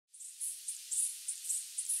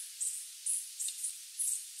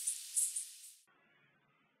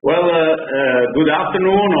Good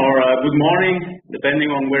afternoon or good morning, depending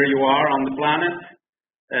on where you are on the planet.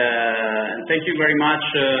 And thank you very much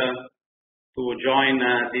to join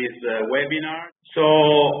this webinar. So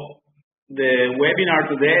the webinar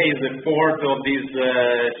today is the fourth of this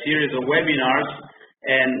series of webinars,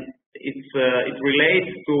 and it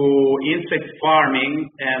relates to insect farming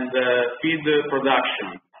and feed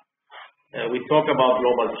production. We talk about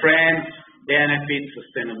global trends, benefits,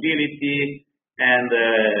 sustainability, and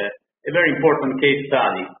a very important case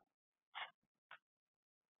study.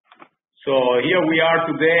 So here we are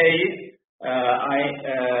today.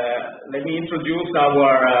 Let me introduce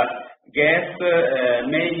our guest,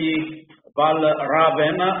 May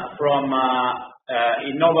Valraven from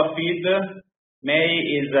InnovaFeed. May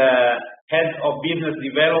is Head of Business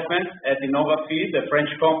Development at InnovaFeed, a French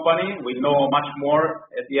company. We know much more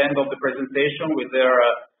at the end of the presentation with their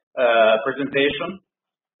presentation.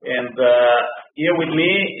 And here with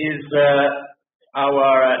me is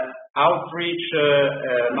our outreach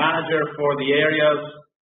manager for the areas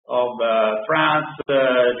of France,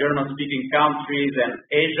 German-speaking countries, and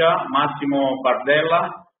Asia, Massimo Bardella,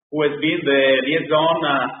 who has been the liaison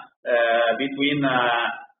between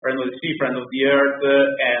Friend of the Sea, Friend of the Earth,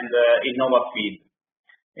 and InnovaFeed.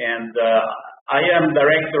 And I am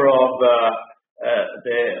director of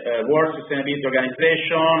the World Sustainability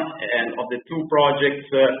Organization and of the two projects,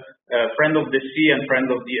 Friend of the Sea and Friend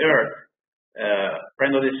of the Earth.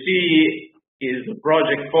 Friend of the Sea is a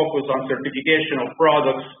project focused on certification of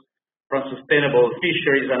products from sustainable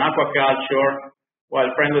fisheries and aquaculture, while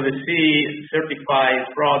Friend of the Sea certifies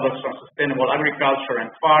products from sustainable agriculture and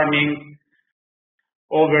farming.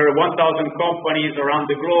 Over 1,000 companies around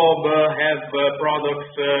the globe have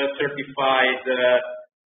products certified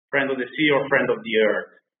Friend of the Sea or Friend of the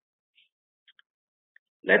Earth.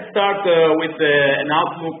 Let's start with an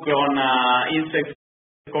outlook on insect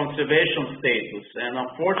conservation status. And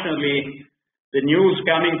unfortunately, the news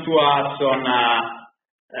coming to us on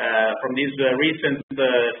from this recent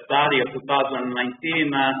study of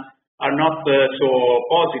 2019 are not so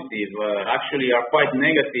positive. Actually, are quite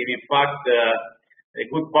negative. In fact, a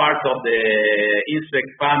good part of the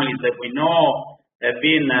insect families that we know have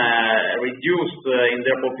been reduced in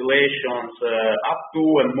their populations up to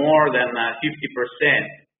and more than 50%.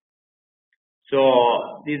 So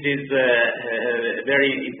this is a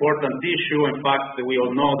very important issue. In fact, we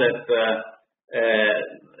all know that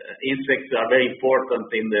insects are very important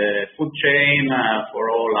in the food chain for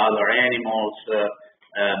all other animals,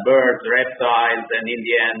 birds, reptiles, and in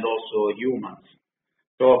the end also humans.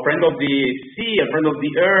 So Friend of the Sea and Friend of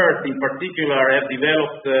the Earth in particular have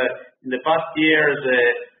developed in the past years a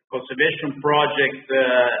conservation project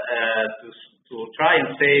to try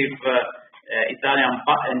and save Italian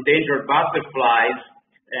endangered butterflies,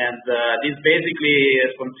 and this basically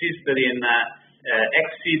consisted in ex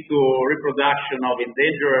situ reproduction of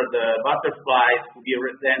endangered butterflies to be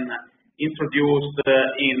then introduced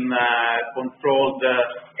in controlled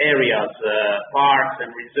areas, parks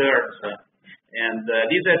and reserves. And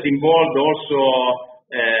this has involved also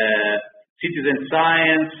citizen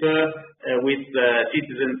science with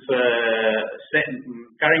citizens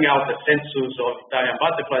carrying out a census of Italian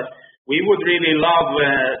butterflies. We would really love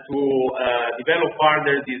to develop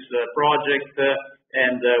further this project,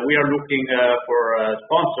 and we are looking for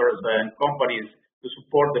sponsors and companies to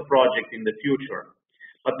support the project in the future.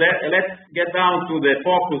 But let's get down to the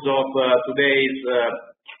focus of today's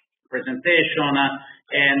presentation,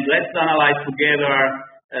 and let's analyze together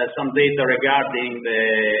some data regarding the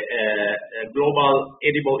global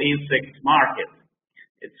edible insect market,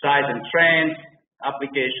 its size and trends,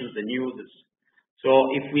 applications and uses. So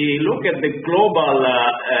if we look at the global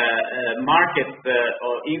market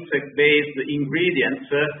of insect-based ingredients,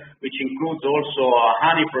 which includes also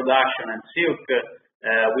honey production and silk,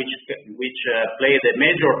 which played a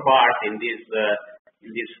major part in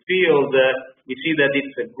this field, we see that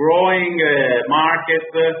it's a growing market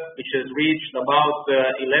which has reached about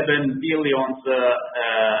 11 billion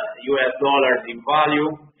US dollars in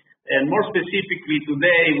value. And more specifically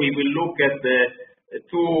today, we will look at the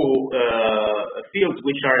two fields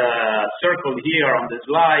which are circled here on the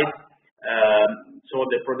slide. So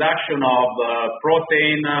the production of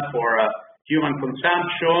protein for human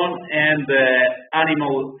consumption and the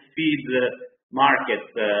animal feed market.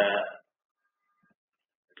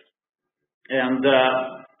 And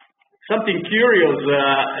something curious,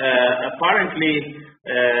 apparently,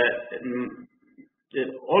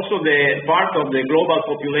 also the part of the global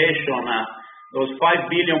population, those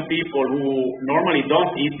 5 billion people who normally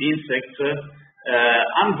don't eat insects,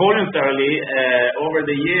 involuntarily over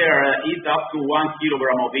the year eat up to 1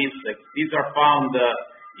 kilogram of insects. These are found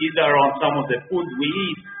either on some of the food we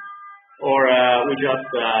eat or we just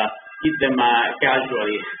eat them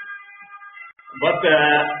casually. But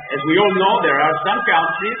as we all know, there are some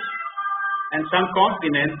countries and some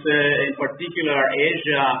continents, in particular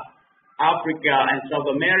Asia, Africa, and South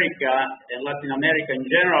America, and Latin America in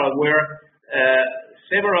general, where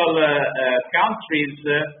several countries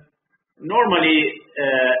normally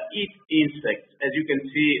eat insects, as you can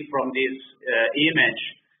see from this image.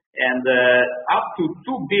 And up to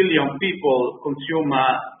 2 billion people consume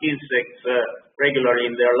insects regularly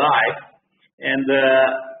in their life. And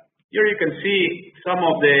here you can see some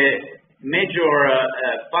of the major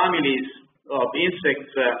families of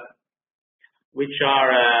insects which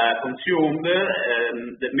are consumed.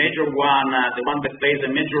 The major one, the one that plays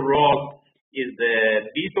a major role, is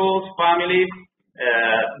the beetles family,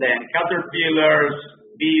 then caterpillars,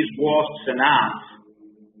 bees, wasps, and ants.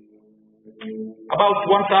 About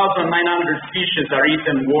 1,900 species are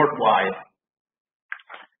eaten worldwide.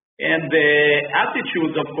 And the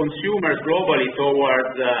attitudes of consumers globally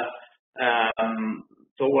towards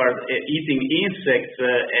eating insects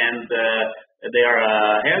and their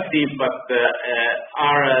health impact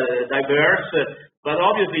are diverse, but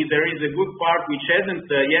obviously there is a good part which hasn't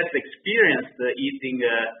yet experienced eating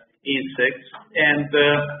insects, and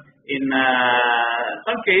in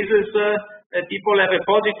some cases people have a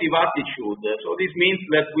positive attitude. So this means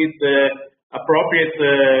that with appropriate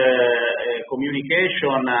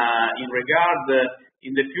communication in regard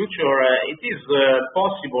in the future, it is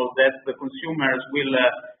possible that the consumers will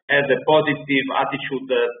have a positive attitude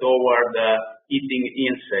toward eating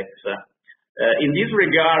insects. In this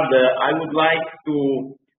regard, I would like to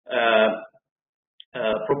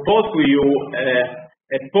propose to you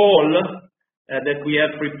a poll that we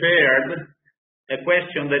have prepared, a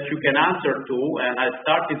question that you can answer to, and I'll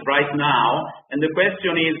start it right now. And the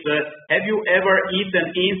question is, have you ever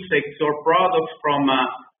eaten insects or products from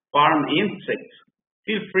farm insects?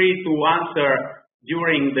 Feel free to answer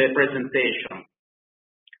during the presentation.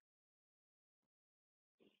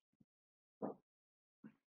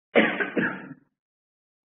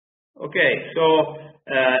 Okay, so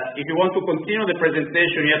if you want to continue the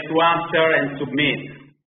presentation, you have to answer and submit.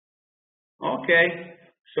 Okay,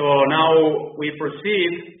 so now we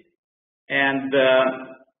proceed, and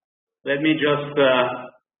let me just,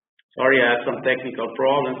 sorry, I have some technical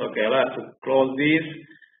problems. Okay, I'll have to close this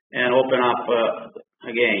and open up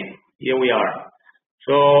again. Here we are.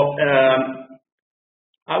 So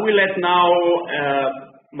I will let now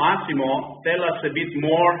Massimo tell us a bit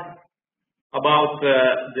more about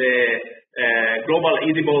the global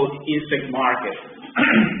edible insect market.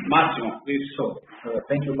 Massimo, please. So,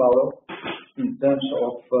 thank you, Paolo. In terms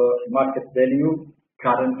of market value,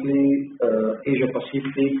 currently Asia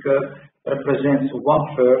Pacific represents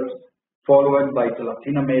 1/3, followed by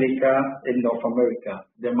Latin America and North America.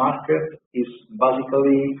 The market is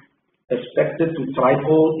basically expected to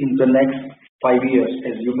triple in the next 5 years,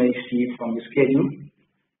 as you may see from the schedule,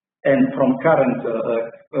 and from current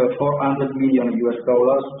 $400 million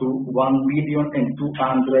to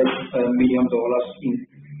 $1,200 million in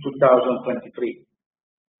 2023.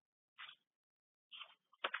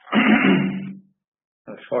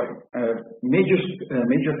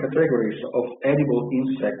 Major categories of edible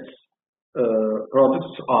insects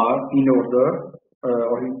products are, in order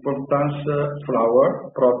of importance,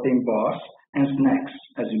 flour, protein bars, and snacks,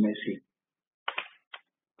 as you may see.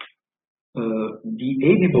 The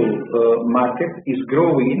edible market is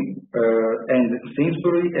growing, and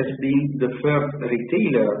Sainsbury has been the first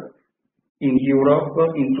retailer in Europe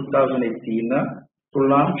in 2018 to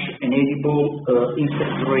launch an edible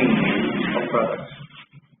insect range of products.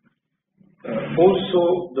 Also,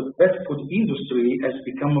 the pet food industry has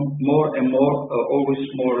become more and more, always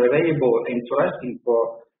more reliable and interesting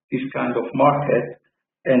for this kind of market,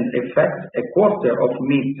 and in fact, a quarter of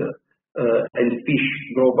meat and fish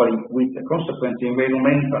globally with a consequent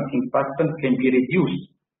environmental impact can be reduced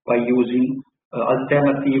by using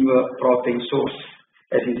alternative protein source,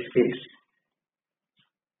 as in this case.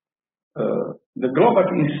 The global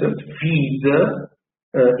insect feed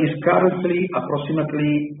is currently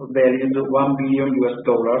approximately valued $1 billion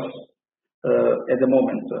at the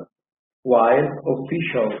moment, while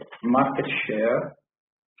official market share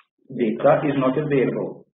data is not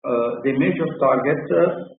available. The major target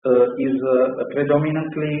is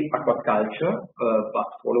predominantly aquaculture, but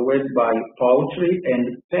followed by poultry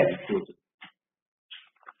and pet food.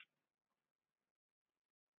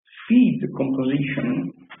 Feed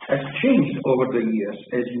composition has changed over the years,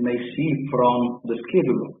 as you may see from the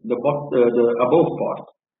schedule, the above part,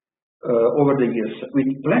 over the years,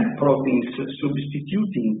 with plant proteins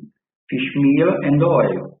substituting fish meal, and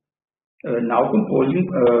oil, now composing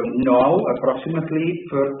approximately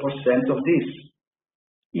 30% of this.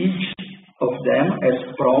 Each of them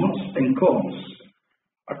has pros and cons.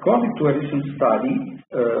 According to a recent study,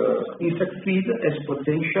 insect feed has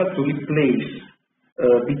potential to replace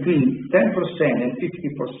between 10% and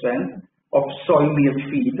 50% of soy meal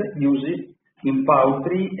feed used in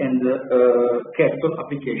poultry and cattle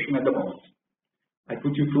application at the moment. I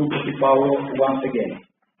put you through Paolo once again.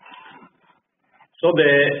 So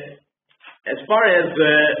as far as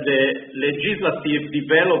the legislative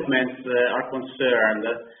developments are concerned,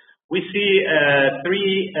 we see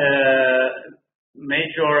three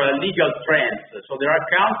major legal trends. So there are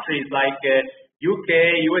countries like UK,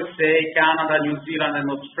 USA, Canada, New Zealand, and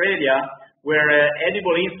Australia, where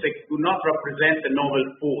edible insects do not represent a novel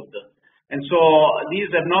food. And so these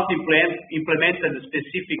have not implemented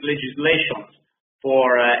specific legislations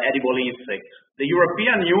for edible insects. The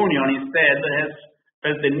European Union instead has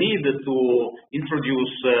felt the need to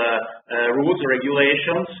introduce rules,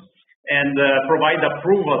 regulations, and provide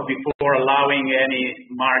approval before allowing any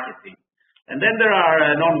marketing. And then there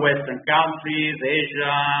are non-Western countries,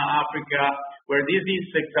 Asia, Africa, where these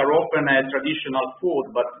insects are often a traditional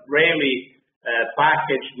food, but rarely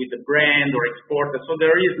packaged with a brand or exported. So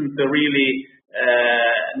there isn't really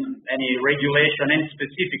any regulation, any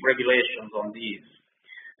specific regulations on these.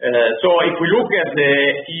 So if we look at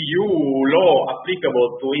the EU law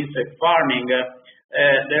applicable to insect farming,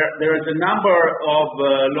 there is a number of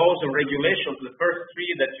laws and regulations, the first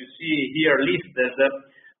three that you see here listed,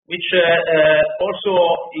 which also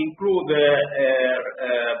include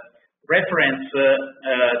reference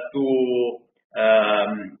to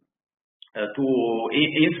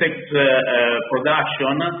insect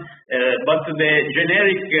production, but the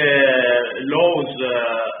generic laws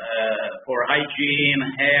for hygiene,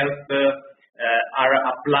 health are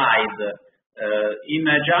applied. In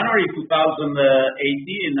January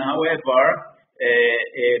 2018, however, a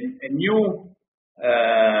new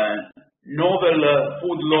novel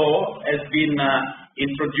food law has been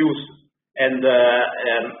introduced, and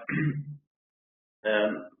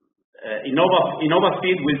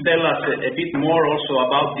InnovaFeed will tell us a bit more also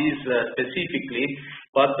about this specifically,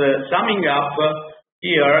 but summing up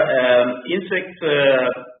here, insect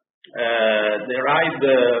derived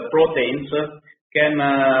proteins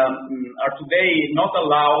are today not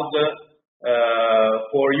allowed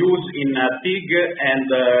for use in pig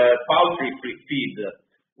and poultry feed,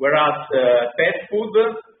 whereas pet food,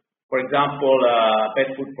 for example,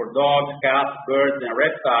 pet food for dogs, cats, birds, and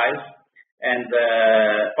reptiles, and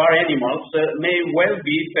farm animals may well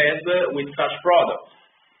be fed with such products.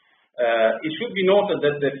 It should be noted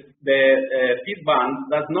that the feed ban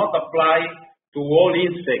does not apply to all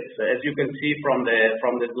insects, as you can see from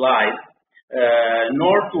the slide,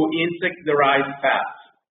 nor to insect-derived fats.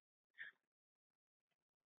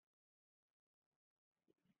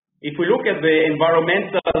 If we look at the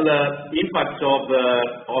environmental impacts of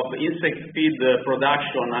insect feed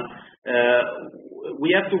production,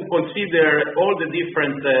 we have to consider all the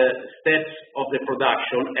different steps of the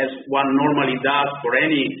production, as one normally does for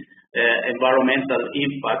any environmental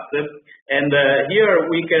impact. And here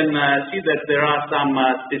we can see that there are some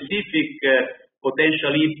specific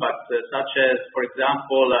potential impacts, such as, for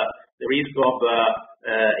example, the risk of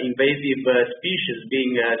invasive species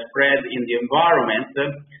being spread in the environment.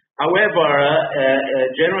 However,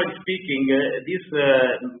 generally speaking, these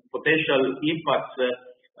potential impacts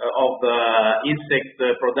of insect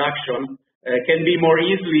production can be more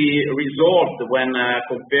easily resolved when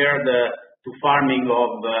compared to farming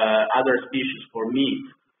of other species for meat.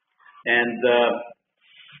 And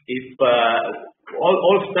if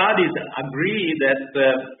all studies agree that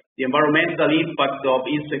the environmental impact of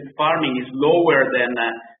insect farming is lower than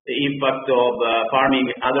the impact of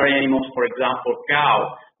farming other animals, for example,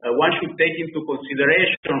 cow, one should take into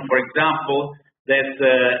consideration, for example, that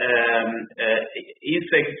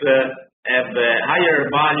insects have higher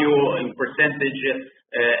value in percentage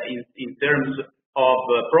in terms of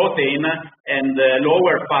protein and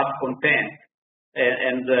lower fat content.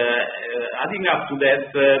 And adding up to that,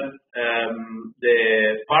 the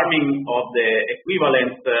farming of the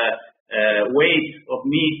equivalent weight of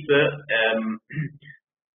meat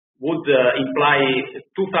would imply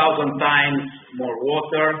 2,000 times more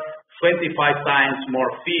water, 25 times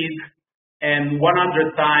more feed, and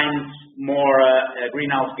 100 times more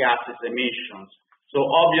greenhouse gases emissions. So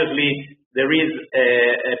obviously there is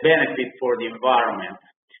a benefit for the environment.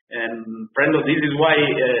 And this is why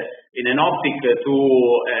in an outlook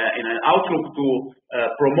to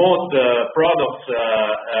promote products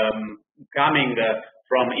coming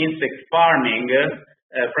from insect farming,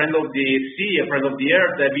 a friend of the sea, a friend of the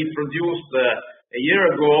earth, have introduced a year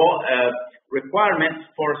ago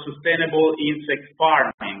requirements for sustainable insect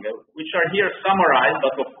farming, which are here summarized,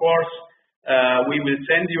 but of course we will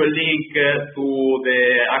send you a link to the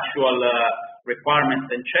actual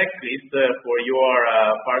requirements and checklist for your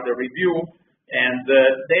further review. And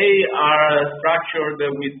they are structured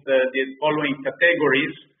with the following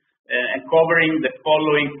categories and covering the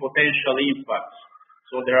following potential impacts.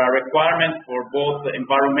 So there are requirements for both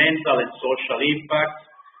environmental and social impacts,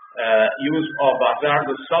 use of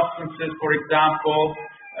hazardous substances, for example,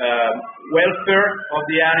 welfare of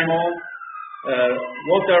the animal,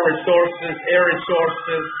 water resources, air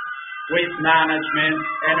resources, waste management,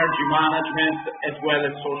 energy management, as well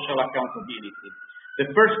as social accountability. The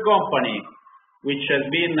first company which has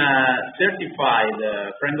been certified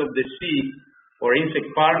Friend of the Sea for insect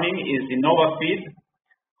farming is InnovaFeed.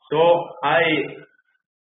 So I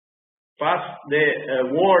pass the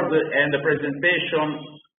word and the presentation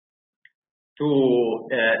to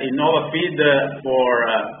InnovaFeed for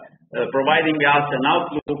providing us an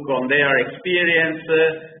outlook on their experience,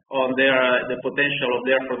 on the potential of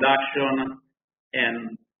their production,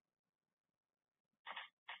 and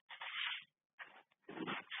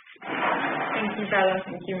thank you, Paolo.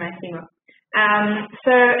 Thank you, Massimo.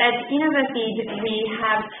 So at InnovaFeed, we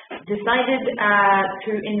have decided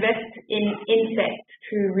to invest in insects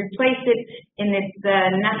to replace it in its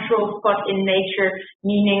natural spot in nature,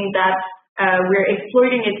 meaning that we're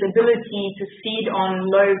exploiting its ability to feed on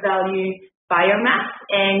low-value biomass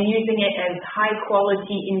and using it as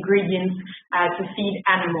high-quality ingredients to feed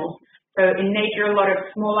animals. So in nature, a lot of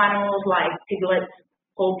small animals like piglets,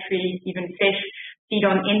 poultry, even fish feed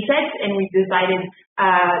on insects, and we've decided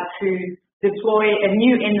to deploy a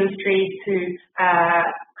new industry to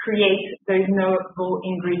create those novel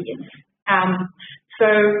ingredients. So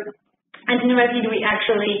at InnovaFeed, we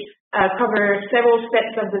actually cover several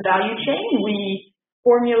steps of the value chain. We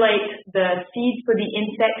formulate the seeds for the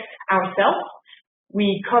insects ourselves.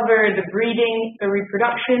 We cover the breeding, the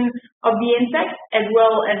reproduction of the insects, as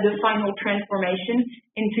well as the final transformation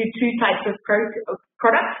into two types of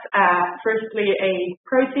products. Firstly, a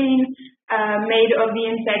protein made of the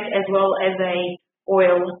insect, as well as a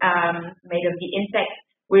oil made of the insect,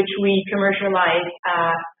 which we commercialize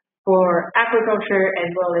for aquaculture as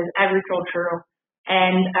well as agricultural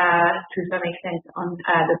and to some extent on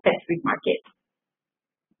the pet food market.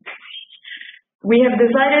 We have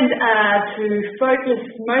decided to focus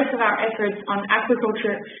most of our efforts on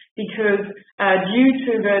aquaculture because due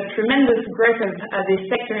to the tremendous growth of this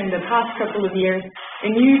sector in the past couple of years, a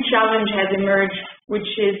new challenge has emerged, which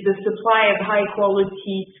is the supply of high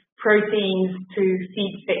quality proteins to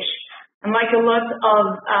feed fish. And like a lot of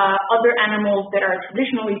other animals that are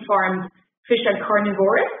traditionally farmed, fish are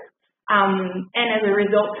carnivorous. And as a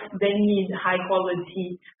result, they need high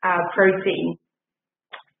quality protein.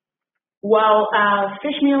 While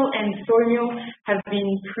fish meal and soy meal have been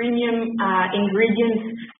premium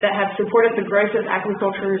ingredients that have supported the growth of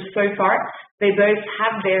aquaculture so far, they both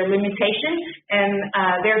have their limitations, and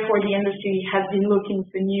therefore the industry has been looking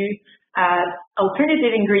for new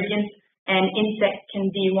alternative ingredients, and insects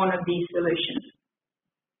can be one of these solutions.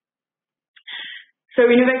 So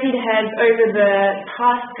InnovaFeed has, over the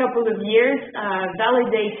past couple of years,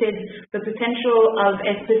 validated the potential of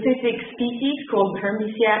a specific species called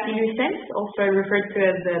Hermesia illucens, also referred to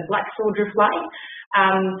as the black soldier fly,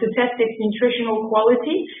 to test its nutritional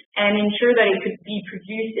quality and ensure that it could be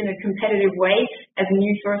produced in a competitive way as a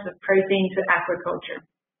new source of protein to aquaculture.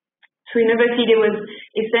 To InnovaFeed, it was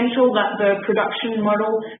essential that the production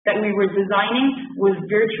model that we were designing was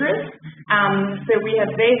virtuous. So we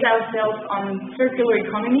have based ourselves on circular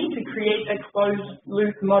economy to create a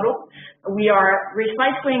closed-loop model. We are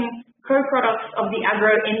recycling co-products of the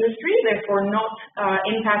agro industry, therefore not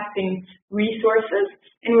impacting resources.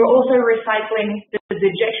 And we're also recycling the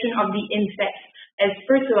dejection of the insects as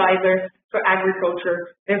fertilizer for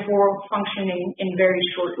agriculture, therefore functioning in very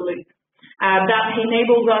short loop. That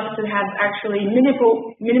enables us to have actually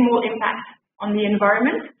minimal impact on the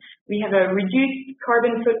environment. We have a reduced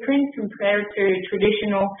carbon footprint compared to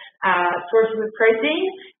traditional sources of protein,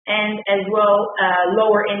 and as well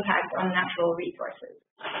lower impact on natural resources.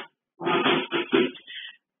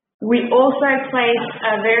 We also place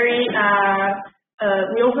a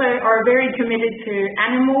we also are very committed to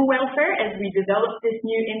animal welfare as we develop this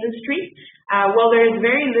new industry. While there is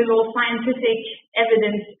very little scientific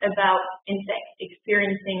evidence about insects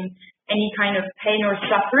experiencing any kind of pain or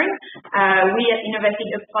suffering, we at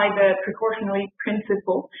InnovaFeed apply the precautionary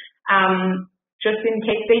principle. just in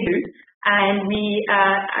case they do. And we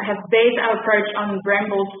have based our approach on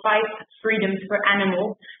Bramble's 5 freedoms for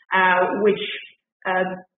animals, which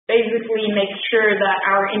basically makes sure that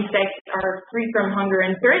our insects are free from hunger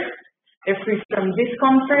and thirst, they're free from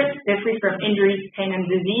discomfort, they're free from injuries, pain and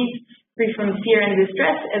disease, free from fear and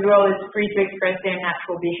distress, as well as free to express their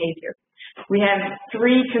natural behavior. We have 3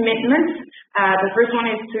 commitments. The first one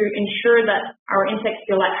is to ensure that our insects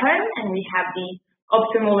feel at home and we have the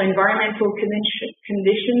optimal environmental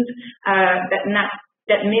conditions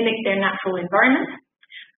that mimic their natural environment.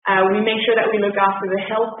 We make sure that we look after the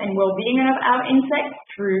health and well-being of our insects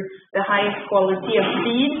through the highest quality of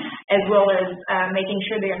feed, as well as making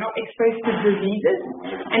sure they are not exposed to diseases.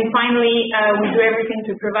 And finally, we do everything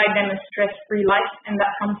to provide them a stress-free life, and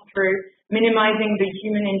that comes through minimizing the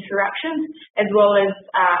human interactions, as well as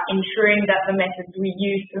ensuring that the methods we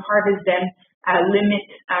use to harvest them limit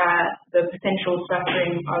the potential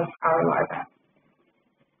suffering of our larvae.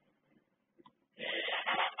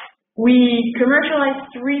 We commercialize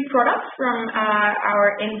 3 products from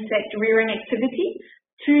our insect rearing activity.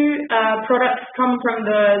 2 products come from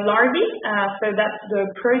the larvae, so that's the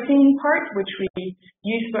protein part, which we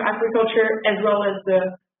use for agriculture, as well as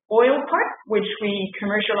the oil part, which we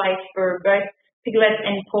commercialize for both piglets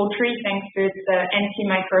and poultry, thanks to its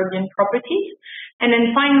antimicrobial properties. And then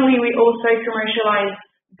finally, we also commercialize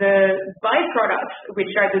the byproducts,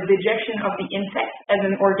 which are the digestion of the insects as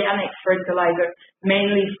an organic fertilizer,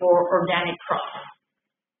 mainly for organic crops.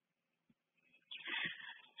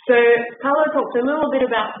 So Paolo talked a little bit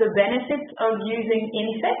about the benefits of using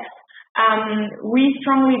insects. We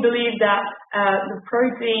strongly believe that the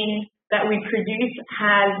protein that we produce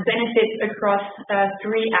has benefits across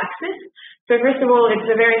 3 axes. So first of all,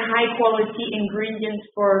 it's a very high quality ingredient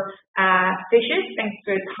for fishes, thanks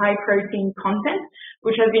to its high protein content,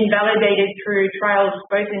 which has been validated through trials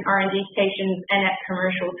both in R&D stations and at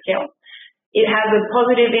commercial scale. It has a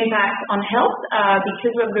positive impact on health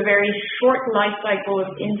because of the very short life cycle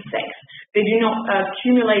of insects. They do not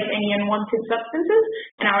accumulate any unwanted substances,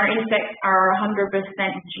 and our insects are 100%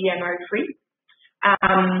 GMO free.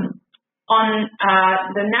 On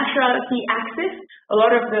the naturality axis, a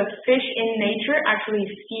lot of the fish in nature actually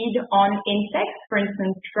feed on insects. For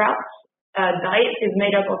instance, trout's diet is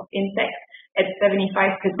made up of insects at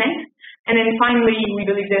 75%. And then finally, we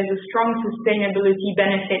believe there's a strong sustainability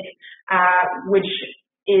benefit, which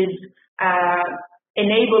is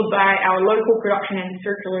enabled by our local production and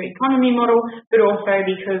circular economy model, but also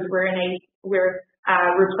because we're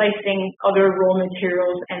replacing other raw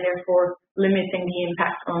materials and therefore limiting the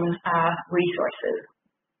impact on resources.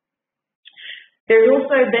 There's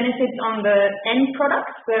also benefits on the end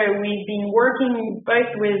products. So we've been working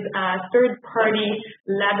both with third-party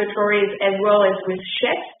laboratories as well as with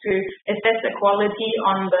chefs to assess the quality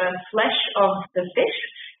on the flesh of the fish.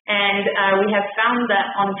 And we have found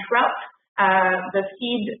that on trout, the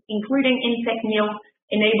feed, including insect meal,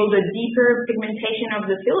 enabled a deeper pigmentation of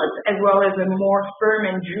the fillets as well as a more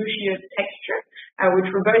firm and juicier texture,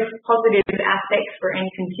 which were both positive aspects for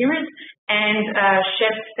end consumers. And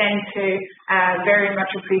chefs tend to very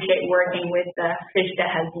much appreciate working with fish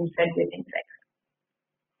that has been fed with insects.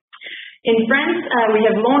 In France, we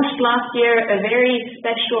have launched last year a very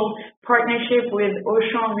special partnership with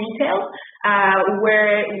Auchan Retail,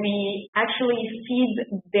 where we actually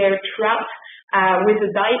feed their trout with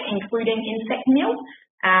a diet including insect meal.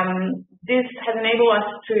 This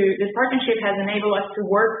partnership has enabled us to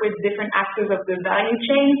work with different actors of the value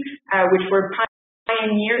chain, which were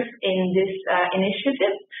pioneers in this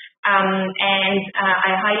initiative.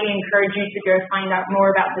 I highly encourage you to go find out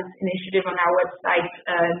more about this initiative on our website,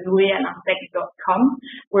 nsect.com,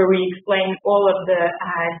 where we explain all of the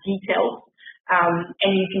details.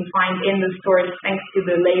 And you can find in the stores, thanks to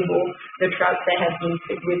the label, the trout that have been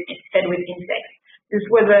fed with insects. This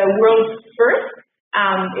was a world's first.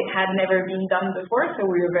 It had never been done before, so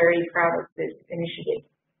we were very proud of this initiative.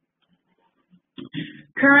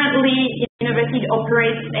 Currently, Innovative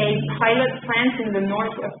operates a pilot plant in the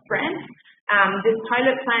north of France. This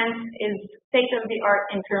pilot plant is state-of-the-art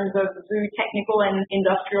in terms of zoo technical and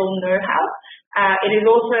industrial know-how. It is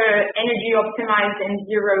also energy optimized and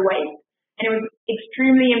zero waste. And it was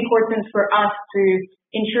extremely important for us to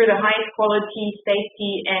ensure the highest quality,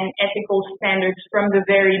 safety, and ethical standards from the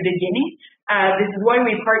very beginning. This is why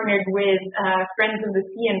we partnered with Friends of the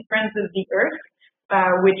Sea and Friends of the Earth,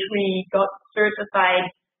 which we got certified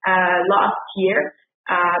last year,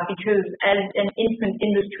 because as an infant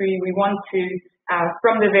industry, we want to,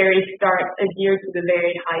 from the very start, adhere to the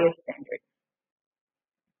very highest standards.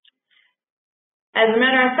 As a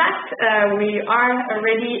matter of fact, we are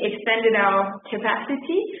already extended our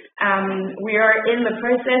capacity. We are in the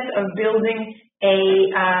process of building a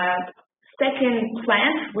second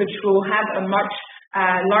plant, which will have a much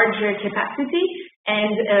larger capacity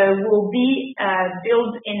and will be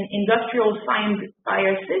built in industrial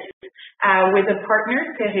symbiosis with a partner,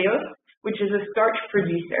 Tereos, which is a starch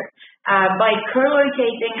producer. By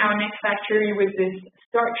co-locating our next factory with this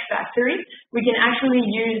starch factory, we can actually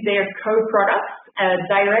use their co-products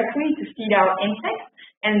directly to feed our insects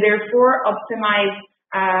and therefore optimize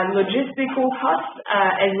logistical costs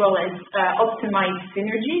as well as optimize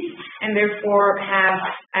synergies and therefore have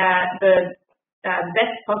the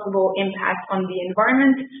best possible impact on the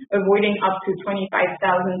environment, avoiding up to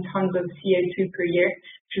 25,000 tons of CO2 per year,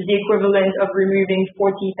 which is the equivalent of removing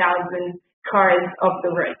 40,000 cars off the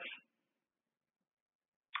road.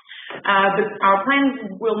 But our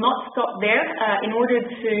plans will not stop there. In order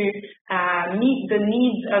to meet the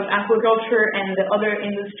needs of aquaculture and the other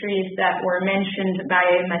industries that were mentioned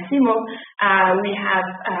by Massimo, we have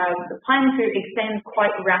the plan to extend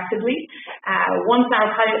quite rapidly. Once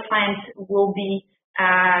our pilot plant will be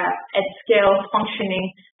at scale functioning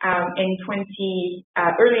in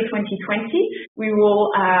early 2020, we will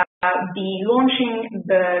be launching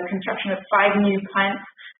the construction of 5 new plants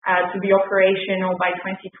to be operational by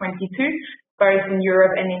 2022, both in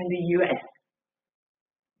Europe and in the US.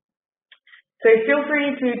 So feel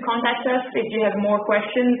free to contact us if you have more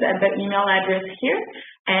questions at the email address here,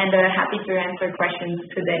 and happy to answer questions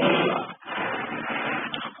today as well.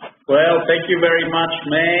 Well, thank you very much,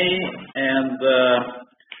 May, and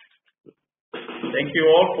thank you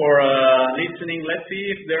all for listening. Let's see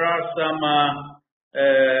if there are some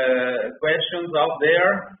questions out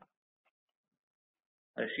there.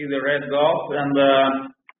 I see the red dot, and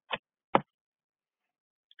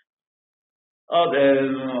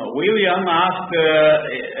William asked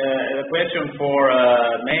a question for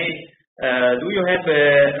May. Do you have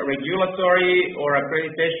a regulatory or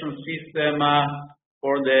accreditation system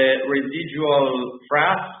for the residual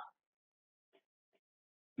frass?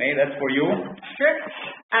 May, that's for you. Sure.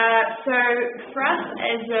 So frass,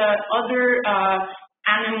 as other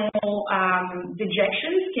animal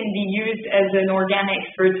dejections, can be used as an organic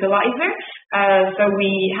fertilizer. So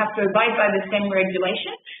we have to abide by the same regulation.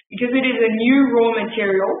 Because it is a new raw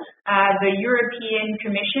material, the European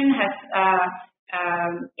Commission has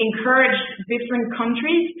encouraged different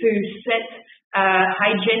countries to set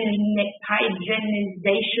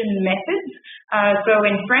hygienization methods. So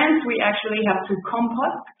in France, we actually have to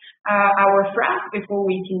compost our frass before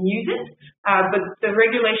we can use it. But the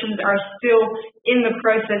regulations are still in the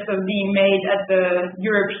process of being made at the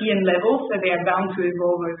European level, so they are bound to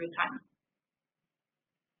evolve over time.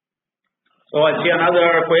 So I see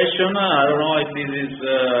another question. I don't know if this is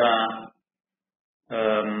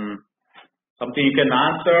something you can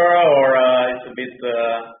answer, or it's a bit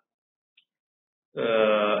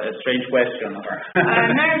a strange question.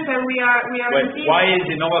 No, so we are. Why is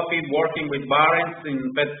Innovative working with Barents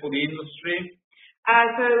in pet food industry?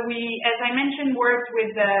 So we, as I mentioned, work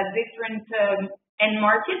with different end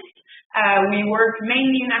markets. We work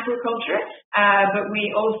mainly in aquaculture, but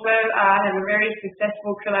we also have a very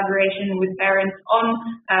successful collaboration with Barents on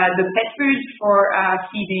the pet food for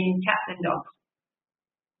feeding cats and dogs.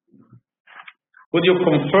 Could you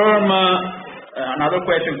confirm, another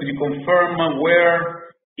question, could you confirm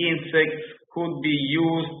where insects could be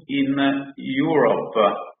used in Europe?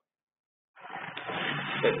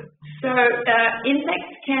 So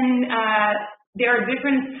insects can, there are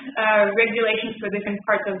different regulations for different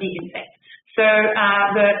parts of the insect. So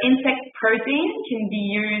the insect protein can be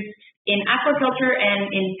used in aquaculture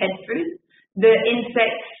and in pet food. The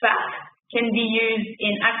insect fat can be used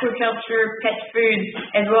in aquaculture, pet food,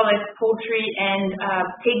 as well as poultry and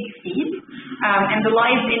pig feed. And the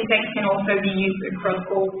live insects can also be used across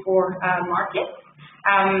all 4 markets.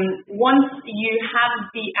 Once you have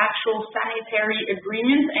the actual sanitary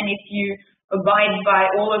agreement, and if you abide by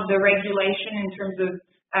all of the regulation in terms of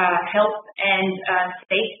health and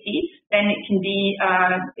safety, then it can be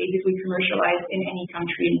basically commercialized in any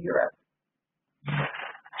country in Europe.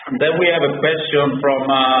 And then we have a question from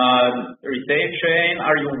retail chain.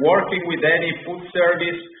 Are you working with any food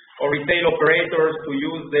service or retail operators to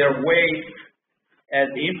use their waste as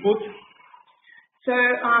input? So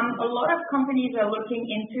a lot of companies are looking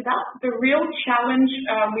into that. The real challenge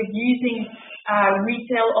with using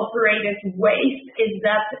retail operators' waste is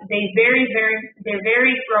that they vary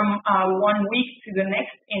from 1 week to the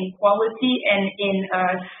next in quality and in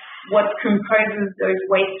what composes those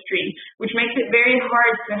waste streams, which makes it very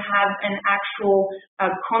hard to have an actual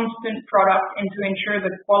constant product and to ensure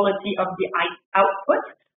the quality of the output,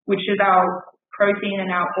 which is our protein and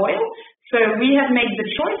our oil. So we have made the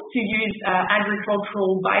choice to use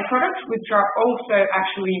agricultural byproducts, which are also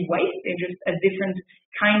actually waste. They're just a different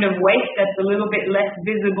kind of waste that's a little bit less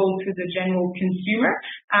visible to the general consumer.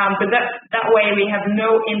 But that way we have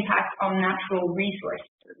no impact on natural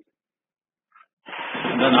resources.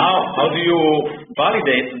 And then how do you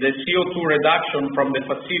validate the CO2 reduction from the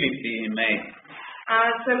facility, May?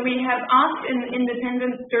 So we have asked an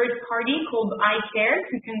independent third party called iCare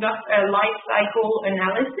to conduct a life cycle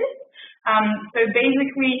analysis. So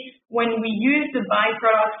basically, when we use the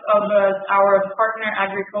byproducts of our partner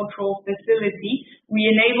agricultural facility, we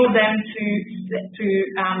enable them to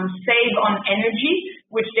save on energy,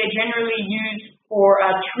 which they generally use for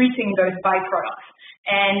treating those byproducts.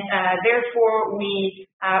 And therefore, we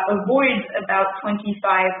avoid about 25,000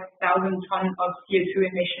 tons of CO2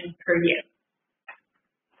 emissions per year.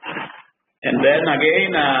 And then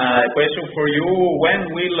again, a question for you: when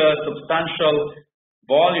will substantial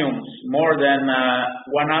volumes more than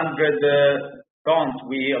 100 tons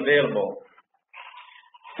be available?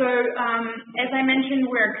 So, as I mentioned,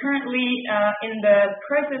 we're currently in the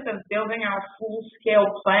process of building our full-scale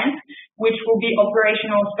plant, which will be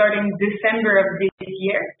operational starting December of this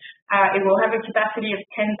year. It will have a capacity of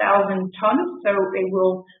 10,000 tons, so it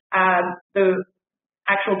will the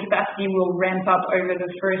actual capacity will ramp up over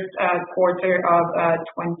the first quarter of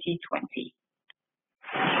 2020.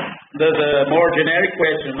 There's a more generic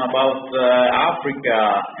question about Africa,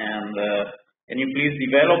 and can you please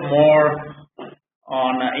develop more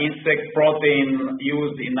on insect protein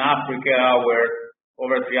used in Africa, where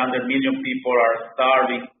over 300 million people are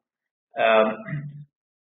starving?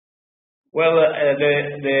 Well,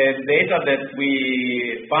 the data that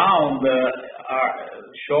we found are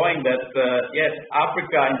showing that, yes,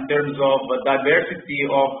 Africa, in terms of diversity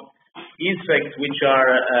of insects which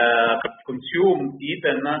are consumed,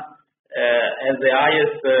 eaten, has the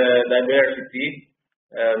highest diversity,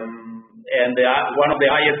 and one of the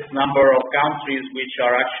highest number of countries which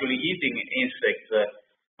are actually eating insects.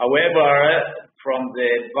 However, from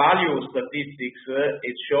the value statistics,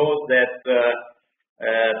 it shows that,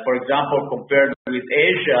 for example, compared with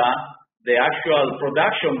Asia, the actual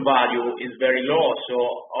production value is very low. So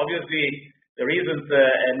obviously, there isn't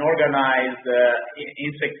an organized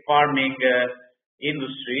insect farming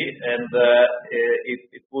industry, and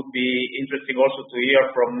it would be interesting also to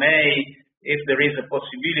hear from May if there is a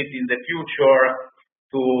possibility in the future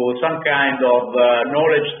to some kind of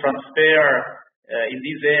knowledge transfer in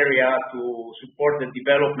this area to support the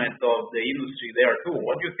development of the industry there too.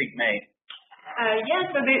 What do you think, May? Yeah,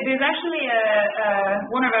 so there's actually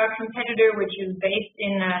one of our competitors which is based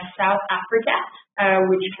in South Africa,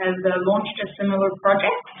 which has launched a similar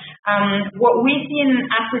project. What we see in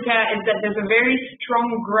Africa is that there's a very strong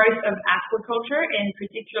growth of aquaculture, in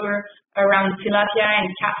particular around tilapia and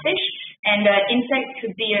catfish, and insects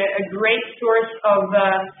could be a great source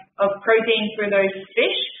of protein for those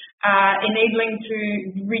fish. Enabling to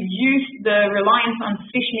reduce the reliance on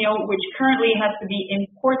fish meal, which currently has to be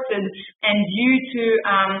imported, and due to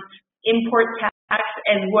import tax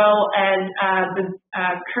as well as the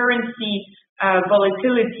currency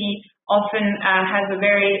volatility, often has a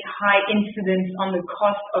very high incidence on the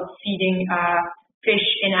cost of feeding fish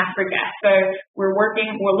in Africa. So we're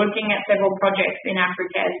looking at several projects in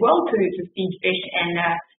Africa as well to feed fish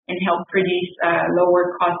and help produce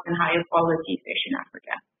lower cost and higher quality fish in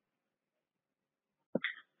Africa.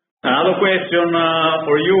 Another question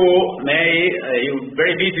for you, May. You're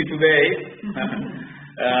very busy today.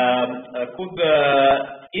 Could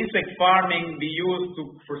insect farming be used to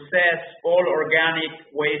process all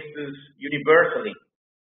organic wastes universally?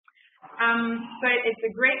 So it's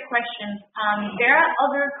a great question. There are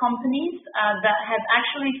other companies that have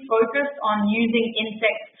actually focused on using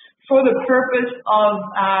insects for the purpose of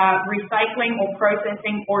recycling or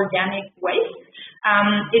processing organic waste.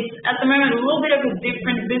 It's at the moment a little bit of a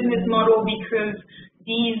different business model because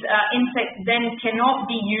these insects then cannot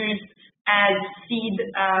be used as feed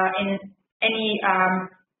in any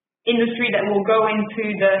industry that will go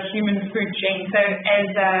into the human food chain. So as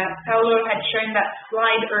Paolo had shown that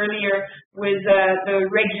slide earlier with the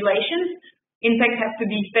regulations, insects have to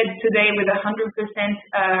be fed today with 100%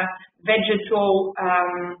 vegetal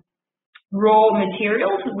raw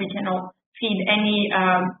materials. We cannot feed any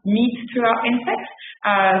meat to our insects.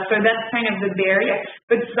 So that's kind of the barrier.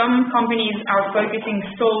 But some companies are focusing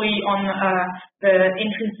solely on the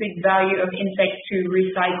intrinsic value of insects to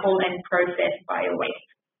recycle and process bio-waste.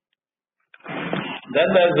 Then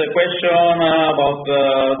there's a question about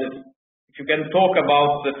the if you can talk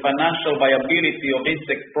about the financial viability of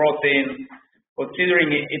insect protein, considering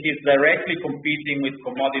it is directly competing with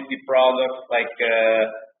commodity products like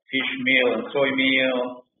fish meal and soy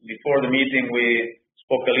meal. Before the meeting, we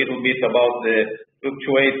spoke a little bit about the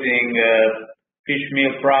fluctuating fish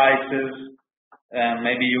meal prices.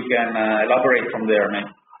 Maybe you can elaborate from there, man.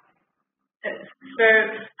 So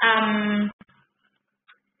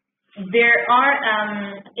there are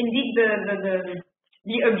indeed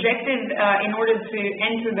the objective in order to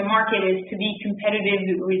enter the market is to be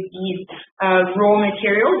competitive with these raw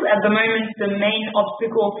materials. At the moment, the main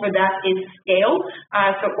obstacle for that is scale.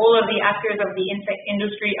 So all of the actors of the insect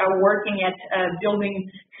industry are working at building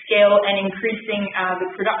scale and increasing the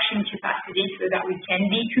production capacity so that we can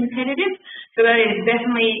be competitive. So that is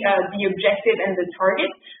definitely the objective and the target.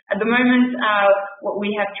 At the moment, what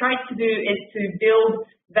we have tried to do is to build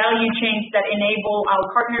value chains that enable our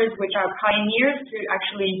partners, which are pioneers, to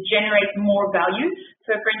actually generate more value.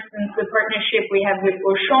 So for instance, the partnership we have with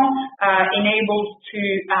Auchan enables to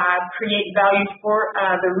create value for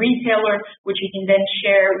the retailer, which you can then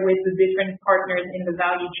share with the different partners in the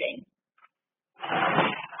value chain.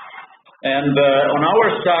 And on our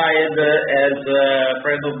side, as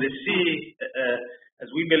Friend of the Sea, as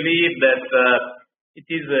we believe that it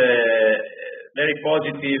is very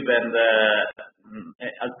positive and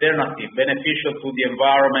alternative, beneficial to the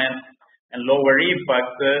environment and lower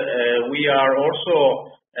impact, we are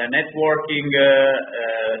also networking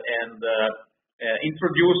and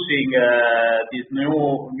introducing this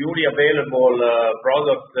newly available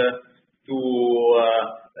product to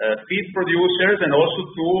feed producers and also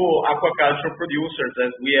to aquaculture producers,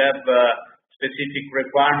 as we have specific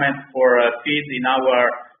requirements for feed in our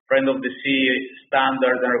Friend of the Sea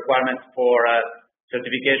standards and requirements for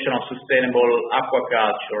certification of sustainable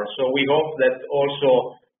aquaculture. So we hope that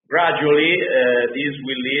also gradually this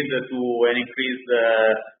will lead to an increased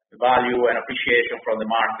value and appreciation from the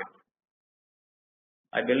market.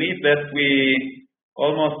 I believe that we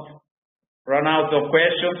almost run out of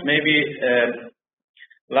questions. Maybe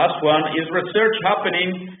last one, is research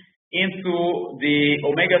happening into the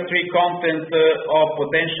omega-3 content of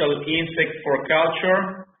potential insects for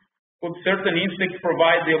culture? Could certain insects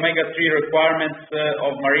provide the omega-3 requirements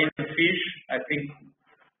of marine fish? I think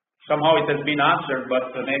somehow it has been answered, but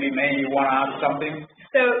maybe May, you want to add something?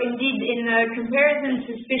 So indeed, in comparison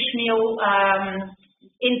to fish meal,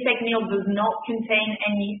 insect meal does not contain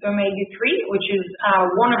any omega-3, which is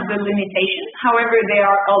one of the limitations. However, there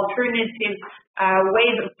are alternative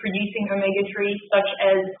ways of producing omega-3, such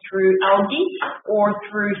as through algae or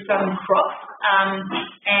through some crops.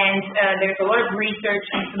 And there's a lot of research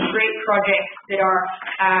and some great projects that are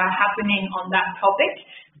happening on that topic.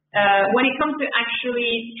 When it comes to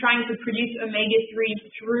actually trying to produce omega-3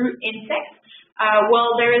 through insects,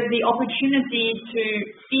 well, there is the opportunity to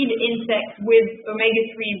feed insects with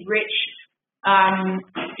omega-3 rich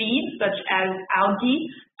feed, such as algae.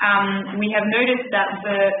 We have noticed that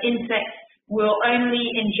the insects will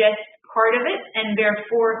only ingest part of it, and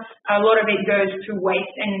therefore a lot of it goes to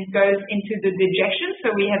waste and goes into the digestion.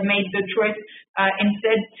 So we have made the choice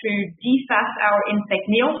instead to defast our insect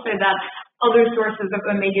meal so that other sources of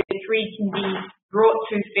omega-3 can be brought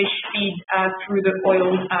to fish feed through the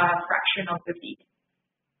oil fraction of the feed.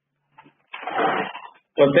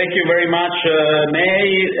 Well, thank you very much, May,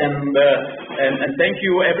 and thank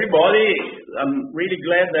you, everybody. I'm really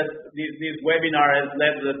glad that this webinar has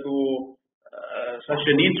led to such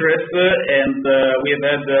an interest, and we have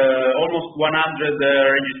had almost 100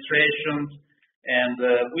 registrations, and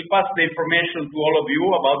we passed the information to all of you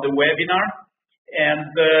about the webinar. And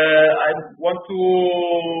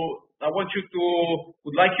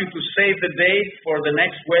would like you to save the date for the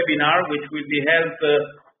next webinar, which will be held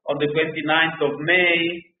on the 29th of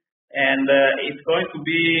May, and it's going to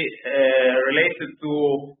be related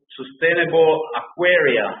to sustainable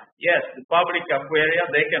aquaria. Yes, the public aquaria,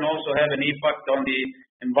 they can also have an impact on the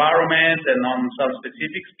environment and on some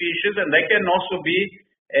specific species, and they can also be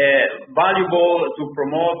valuable to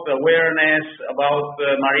promote awareness about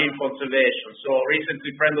marine conservation. So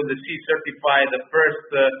recently, Friend of the Sea certified the first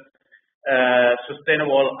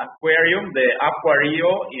sustainable aquarium, the Aqua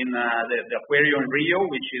Rio, in the aquarium in Rio,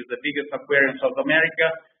 which is the biggest aquarium in South America.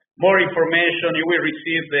 More information, you will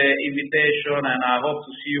receive the invitation, and I hope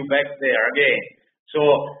to see you back there again. So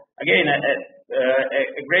again,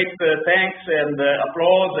 a great thanks and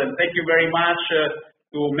applause, and thank you very much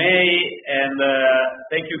to May, and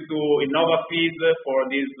thank you to InnovaFeed for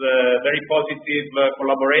this very positive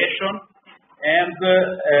collaboration, and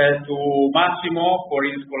to Massimo for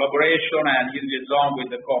his collaboration and his liaison with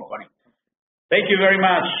the company. Thank you very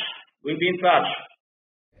much. We'll be in touch.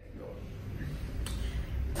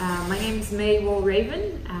 My name is May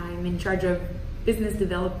Wool-Raven. I'm in charge of business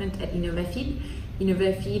development at Innovafeed.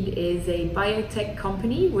 Innovafeed is a biotech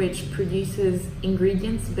company which produces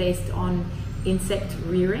ingredients based on insect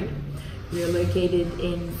rearing. We are located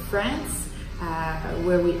in France,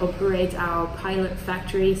 where we operate our pilot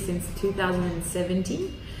factory since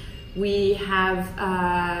 2017. We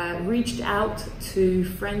have reached out to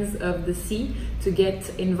Friends of the Sea to get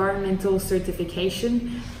environmental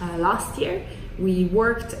certification last year. We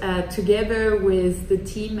worked together with the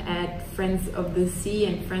team at Friends of the Sea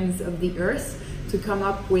and Friends of the Earth to come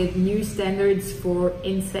up with new standards for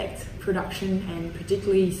insect production and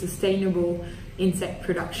particularly sustainable insect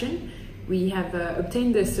production. We have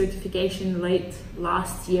obtained the certification late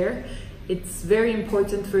last year. It's very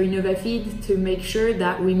important for Innovafeed to make sure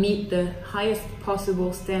that we meet the highest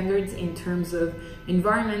possible standards in terms of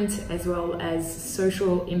environment as well as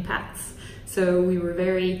social impacts. So we were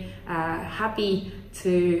very happy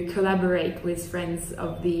to collaborate with Friends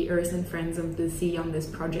of the Earth and Friends of the Sea on this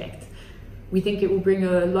project. We think it will bring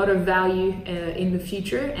a lot of value in the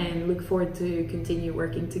future and look forward to continue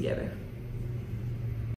working together.